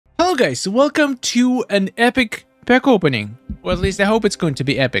Well guys, welcome to an epic pack opening. Or at least I hope it's going to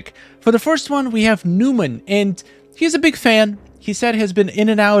be epic. For the first one we have Newman, and he's a big fan. He said he's been in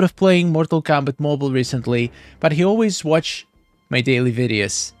and out of playing Mortal Kombat Mobile recently, but he always watch my daily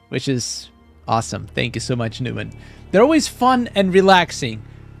videos, which is awesome. Thank you so much, Newman. They're always fun and relaxing.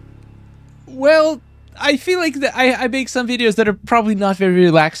 Well, I feel like that I make some videos that are probably not very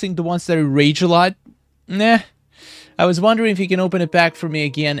relaxing, the ones that I rage a lot. Nah. I was wondering if you can open it back for me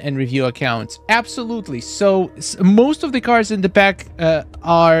again and review accounts. Absolutely. So most of the cards in the pack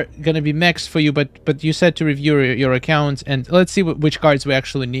are gonna be mechs for you, but you said to review your account, and let's see which cards we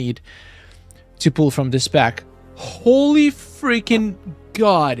actually need to pull from this pack. Holy freaking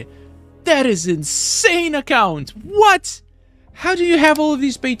god, that is insane account. What? How do you have all of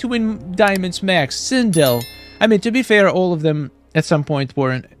these pay to win diamonds max? Sindel. I mean, to be fair, all of them at some point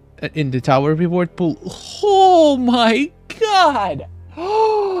were in the tower reward pool. Oh my god!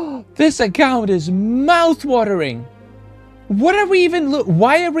 This account is mouth-watering. What are we even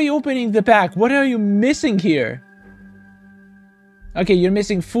why are we opening the pack? What are you missing here? Okay, you're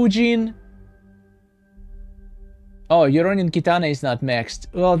missing Fujin. Oh, Yoronin Kitana is not maxed.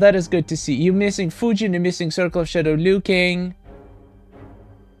 Well, that is good to see. You're missing Fujin, you're missing Circle of Shadow Liu Kang.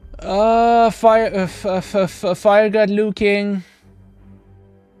 Fire God Liu Kang.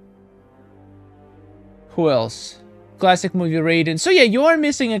 Who else? Classic movie Raiden. So yeah, you are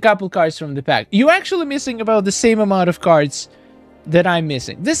missing a couple cards from the pack. You're actually missing about the same amount of cards that I'm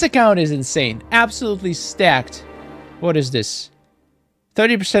missing. This account is insane. Absolutely stacked. What is this?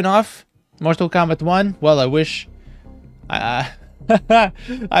 30% off? Mortal Kombat 1? Well, I wish... I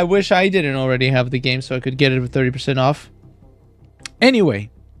wish I didn't already have the game so I could get it with 30% off.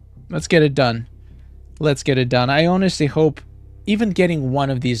 Anyway, let's get it done. Let's get it done. I honestly hope even getting one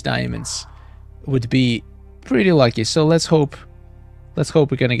of these diamonds would be pretty lucky. So let's hope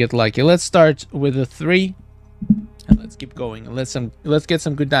we're gonna get lucky. Let's start with a 3 and let's keep going. Let's get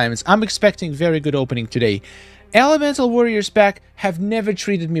some good diamonds. I'm expecting very good opening today. Elemental Warriors pack have never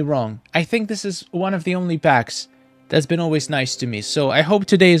treated me wrong. I think this is one of the only packs that's been always nice to me. So I hope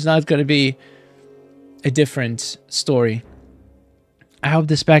today is not gonna be a different story. I hope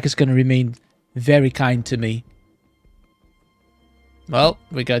this pack is gonna remain very kind to me. Well,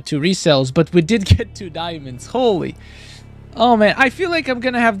 we got 2 resells, but we did get 2 diamonds. Holy. Oh man, I feel like I'm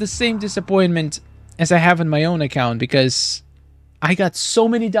gonna have the same disappointment as I have in my own account, because I got so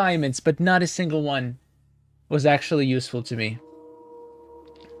many diamonds, but not a single one was actually useful to me.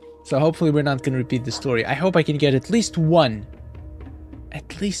 So hopefully we're not gonna repeat the story. I hope I can get at least one.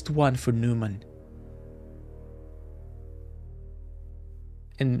 At least one for Newman.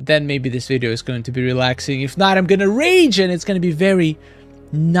 And then maybe this video is going to be relaxing. If not, I'm gonna rage and it's gonna be very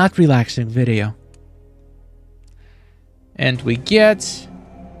not relaxing video. And we get...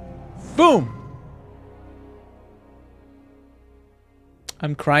 boom!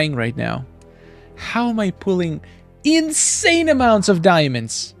 I'm crying right now. How am I pulling insane amounts of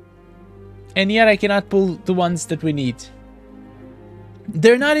diamonds? And yet I cannot pull the ones that we need.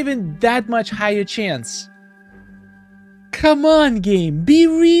 They're not even that much higher chance. Come on, game. Be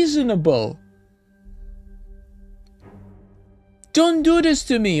reasonable. Don't do this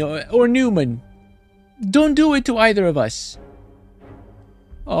to me or Newman. Don't do it to either of us.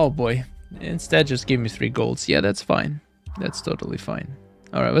 Oh boy. Instead, just give me 3 golds. Yeah, that's fine. That's totally fine.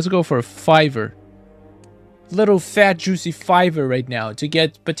 Alright, let's go for a 5er. Little fat, juicy 5er right now to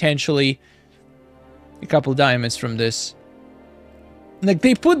get potentially a couple diamonds from this. Like,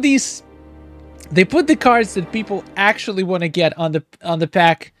 they put the cards that people actually want to get on the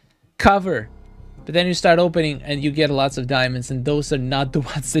pack cover. But then you start opening and you get lots of diamonds, and those are not the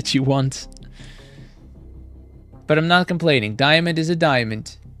ones that you want. But I'm not complaining. Diamond is a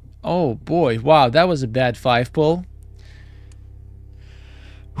diamond. Oh boy, wow, that was a bad 5 pull.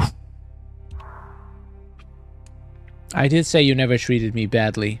 I did say you never treated me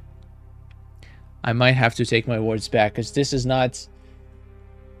badly. I might have to take my words back, because this is not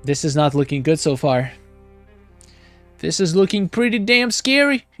looking good so far. This is looking pretty damn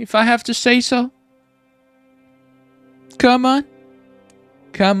scary, if I have to say so. Come on.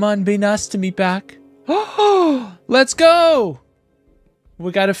 Come on, be nice to me back. Oh, let's go!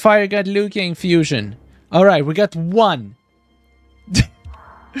 We got a Fire God Liu Kang fusion. Alright, we got 1.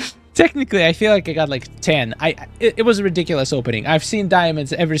 Technically, I feel like I got like 10. It was a ridiculous opening. I've seen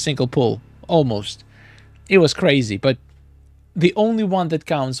diamonds every single pull. Almost. It was crazy, but the only one that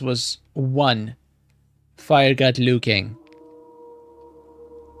counts was 1 Fire God Liu Kang.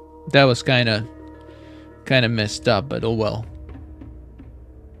 That was kind of messed up, but oh well.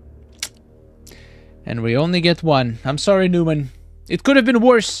 And we only get 1. I'm sorry, Newman. It could have been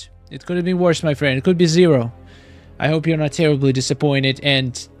worse. It could have been worse, my friend. It could be 0. I hope you're not terribly disappointed,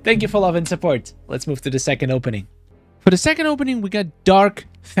 and thank you for love and support. Let's move to the second opening. For the second opening, we got Dark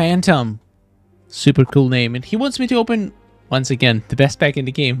Phantom. Super cool name. And he wants me to open, once again, the best pack in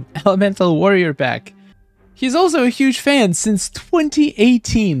the game, Elemental Warrior pack. He's also a huge fan since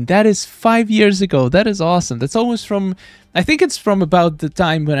 2018. That is 5 years ago. That is awesome. That's almost from, I think it's from about the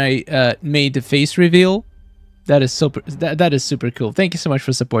time when I made the face reveal. That is super cool. Thank you so much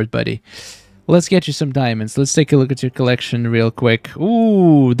for support, buddy. Let's get you some diamonds. Let's take a look at your collection real quick.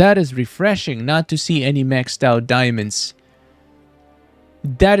 Ooh, that is refreshing not to see any maxed out diamonds.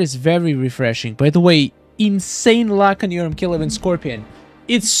 That is very refreshing. By the way, insane luck on your MK11 Scorpion.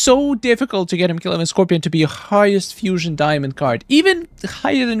 It's so difficult to get MK11 Scorpion to be your highest fusion diamond card. Even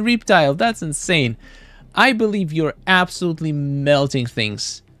higher than Reptile. That's insane. I believe you're absolutely melting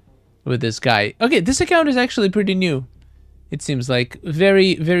things with this guy. Okay, this account is actually pretty new. It seems like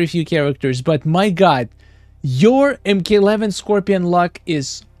very few characters, but my god, your MK11 Scorpion luck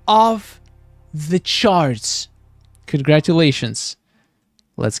is off the charts. Congratulations.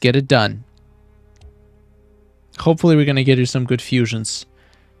 Let's get it done. Hopefully we're gonna get you some good fusions.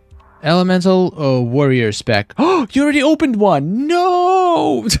 Elemental Warrior spec. Oh, you already opened one.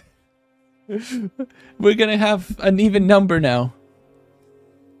 No! We're gonna have an even number now.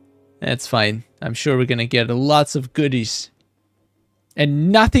 That's fine. I'm sure we're gonna get lots of goodies.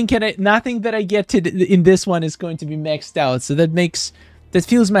 And nothing that I get in this one is going to be maxed out. So that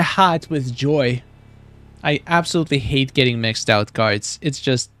fills my heart with joy. I absolutely hate getting maxed out cards.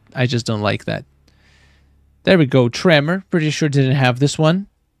 I just don't like that. There we go. Tremor. Pretty sure didn't have this one.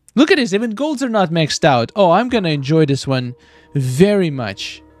 Look at this. Even golds are not maxed out. Oh, I'm gonna enjoy this one very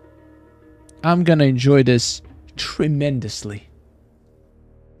much. I'm gonna enjoy this tremendously.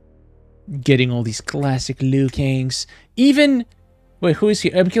 Getting all these classic Liu Kangs. Even... Wait, who is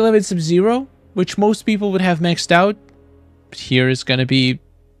here? MK11 Sub-Zero, which most people would have maxed out. But here is going to be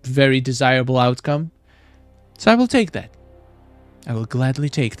very desirable outcome. So I will take that. I will gladly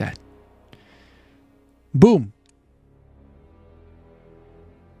take that. Boom.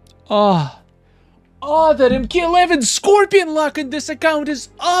 Oh, that MK11 Scorpion luck in this account is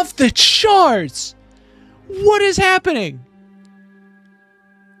off the charts. What is happening?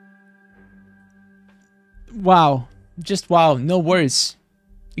 Wow. Just wow, no words.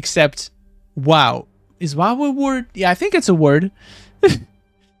 Except, wow. Is wow a word? Yeah, I think it's a word.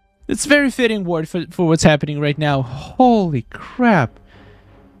 It's a very fitting word for what's happening right now. Holy crap.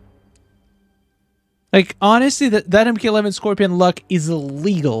 Like, honestly, that MK11 Scorpion luck is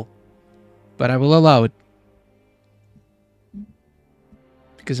illegal. But I will allow it.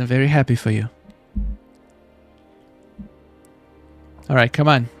 Because I'm very happy for you. Alright, come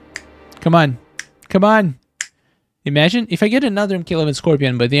on. Come on. Come on. Imagine if I get another MK11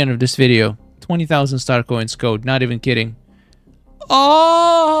 Scorpion by the end of this video. 20,000 star coins code. Not even kidding.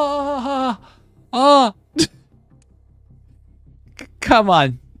 Oh! Oh! Come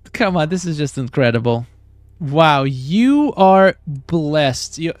on. Come on. This is just incredible. Wow. You are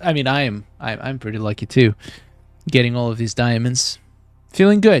blessed. I mean, I'm pretty lucky too. Getting all of these diamonds.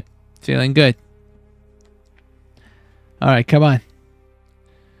 Feeling good. Feeling good. Alright, come on.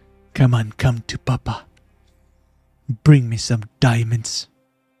 Come on, come to Papa. Bring me some diamonds.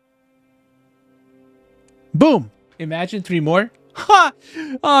 Boom! Imagine 3 more. Ha!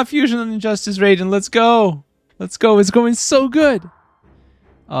 Oh, Fusion and Injustice Raiden. Let's go. Let's go. It's going so good.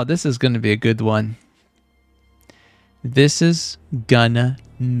 Oh, this is going to be a good one. This is gonna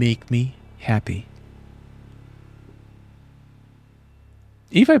make me happy.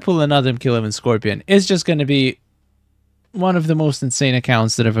 If I pull another MK11 Scorpion, it's just going to be one of the most insane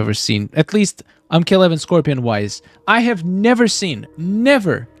accounts that I've ever seen. At least MK11 Scorpion wise. I have never seen,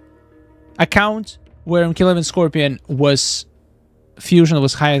 account where MK11 Scorpion was fusion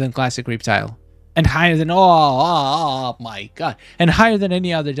was higher than classic Reptile. And higher than, oh my god. And higher than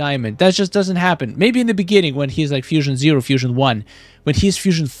any other diamond. That just doesn't happen. Maybe in the beginning when he's like Fusion 0, Fusion 1. When he's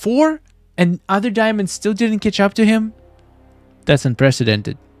Fusion 4 and other diamonds still didn't catch up to him. That's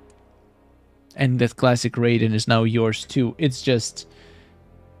unprecedented. And that classic Raiden is now yours too. It's just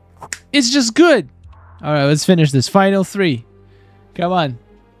good. Alright, let's finish this. Final 3. Come on.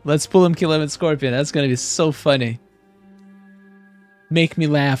 Let's pull MK11 Scorpion. That's gonna be so funny. Make me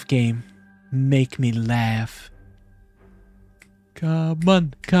laugh, game. Make me laugh. Come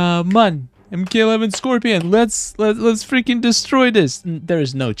on, come on. MK11 Scorpion. Let's freaking destroy this. There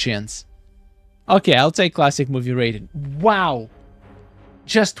is no chance. Okay, I'll take classic movie Raiden. Wow.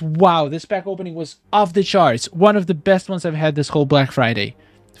 Just wow. This pack opening was off the charts. One of the best ones I've had this whole Black Friday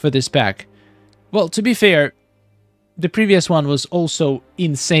for this pack. Well, to be fair, the previous one was also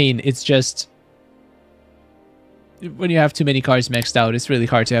insane. It's just when you have too many cards maxed out, it's really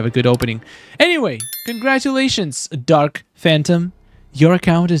hard to have a good opening. Anyway, congratulations, Dark Phantom. Your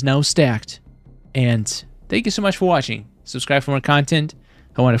account is now stacked. And thank you so much for watching. Subscribe for more content.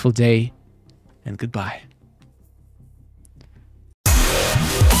 Have a wonderful day, and goodbye.